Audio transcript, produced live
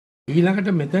ඊළඟට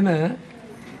මෙතන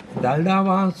දල්දා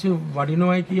වහන්සේ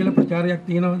වඩිනවයි කියලා ප්‍රචාරයක්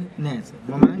තියෙනවද? නෑ සර්.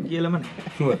 මම නම් කියලාම නෑ.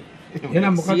 ෂුවර්.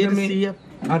 එහෙනම් මොකද මේ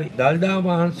හරි දල්දා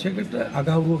වහන්සේකට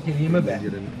අගෞරව කිරීම බෑ.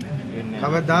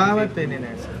 කවදාවත් වෙන්නේ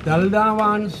නෑ සර්. දල්දා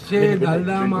වහන්සේ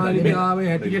දල්දා මාලිගාවේ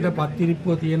හැටියට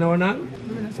පත්තිරිප්පුව තියෙනවා නම්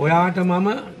ඔයාට මම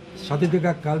සති දෙකක්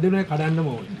කල් දෙනවා කඩන්නම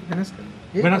ඕනේ.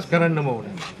 වෙනස් කරන්නම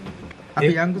ඕනේ.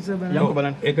 අපි යන්කු සර්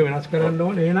බලන්න. ඒක වෙනස් කරන්න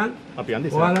ඕනේ. එහෙනම් අපි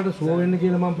යන්නේ. ඔයාලට සුව වෙන්න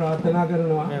කියලා මම ප්‍රාර්ථනා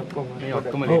කරනවා. මේ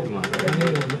ඔක්කොම ලේතුමා.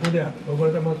 මොකද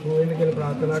ඔයගොල්ලන්ට මම සුව වෙන්න කියලා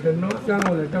ප්‍රාර්ථනා කරනවා.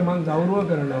 ගානවලට මම ගෞරව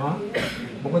කරනවා.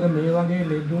 මොකද මේ වගේ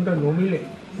ලෙඩුන්ට නොමිලේ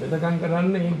වෙදකම් කරන්න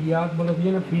මේ ගියාත්මල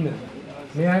තියෙන පින.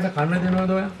 මේ අයට කන්න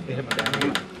දෙනවද ඔයා? එහෙම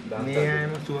මේ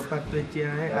අයම සුවපත් වෙච්ච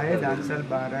අය දන්සල්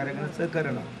බාර අරගෙන සර්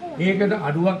කරනවා. ඒකට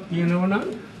අඩුවක් තියෙනවා නම්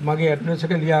මගේ ඇඩ්‍රස්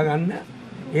එක ලියා ගන්න.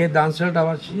 ඒ දන්සලට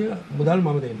අවශ්‍ය මුදල්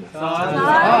මම දෙන්න.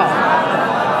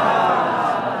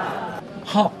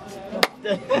 හා.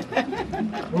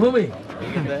 ඔබේ.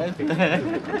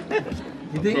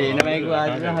 ඉතින් එනමයික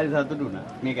වාදන හරි සතුටු වුණා.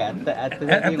 මේක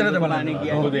ඇත්තටද බලන්නේ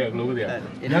කියන්නේ. ලොකු දෙයක්.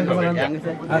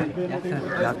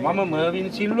 මම මර්වින්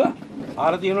සිල්වා.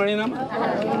 ආර තියෙනවනේ නම.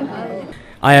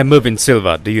 I am Mervin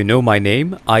Silva. Do you know my name?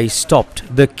 I stopped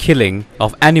the killing of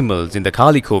animals in the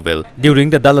Kali Kovel.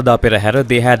 During the Dalada Perahera,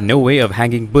 they had no way of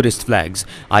hanging Buddhist flags.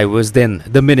 I was then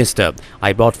the minister.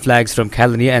 I bought flags from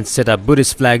Kalani and set up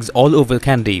Buddhist flags all over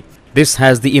Kandy. This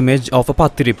has the image of a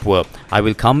Pattirippu. I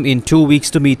will come in 2 weeks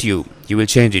to meet you. You will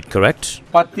change it, correct?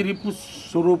 Pattirippu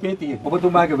ස්වරූපේ තියෙන.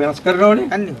 ඔබතුමාගේ වෙනස් කරනවනේ.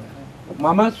 අන්නේ.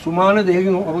 මම සුමාන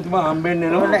දෙකකින් ඔබතුමා හම්බෙන්න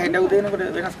එනවා. හෙට උදේ එනකොට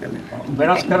වෙනස් කරන්න.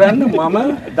 වෙනස් කරන්න මම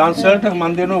දන්සලට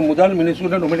මන් දෙනවා මුදල්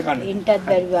මිනිස්සුන්ට නොමිලේ කන්න. ඉන්ටත්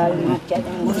බැරිවල්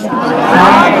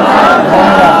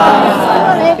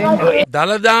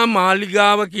දලදා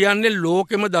මාලිගාව කියන්නේ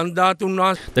ලෝකෙම දන් ධාතුන්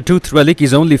වහන්සේ. The tooth relic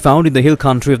is only found in the hill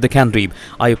country of the Kandy.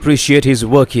 I appreciate his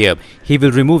work here. He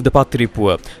will remove the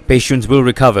Pattirippu. Patients will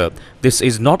recover. This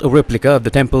is not a replica of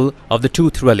the temple of the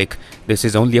tooth relic. This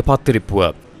is only a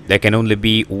Pattirippu. There can only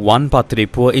be one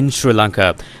Pattirippu in Sri Lanka.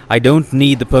 I don't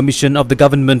need the permission of the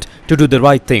government to do the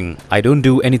right thing. I don't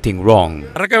do anything wrong.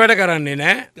 අරක වැඩ කරන්නේ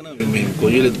නෑ. මේ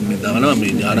කොයිලෙත් මේ දානවා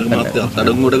මේ ඥානක මාත්‍ය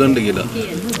අත්අඩංගුවට ගන්න කියලා.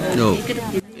 ඔව්.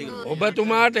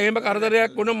 ඔබතුමාට එහෙම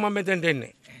කරදරයක් වුණොත් මම මෙතෙන්ට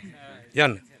එන්නේ.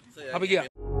 යන්න. අපි ගියා.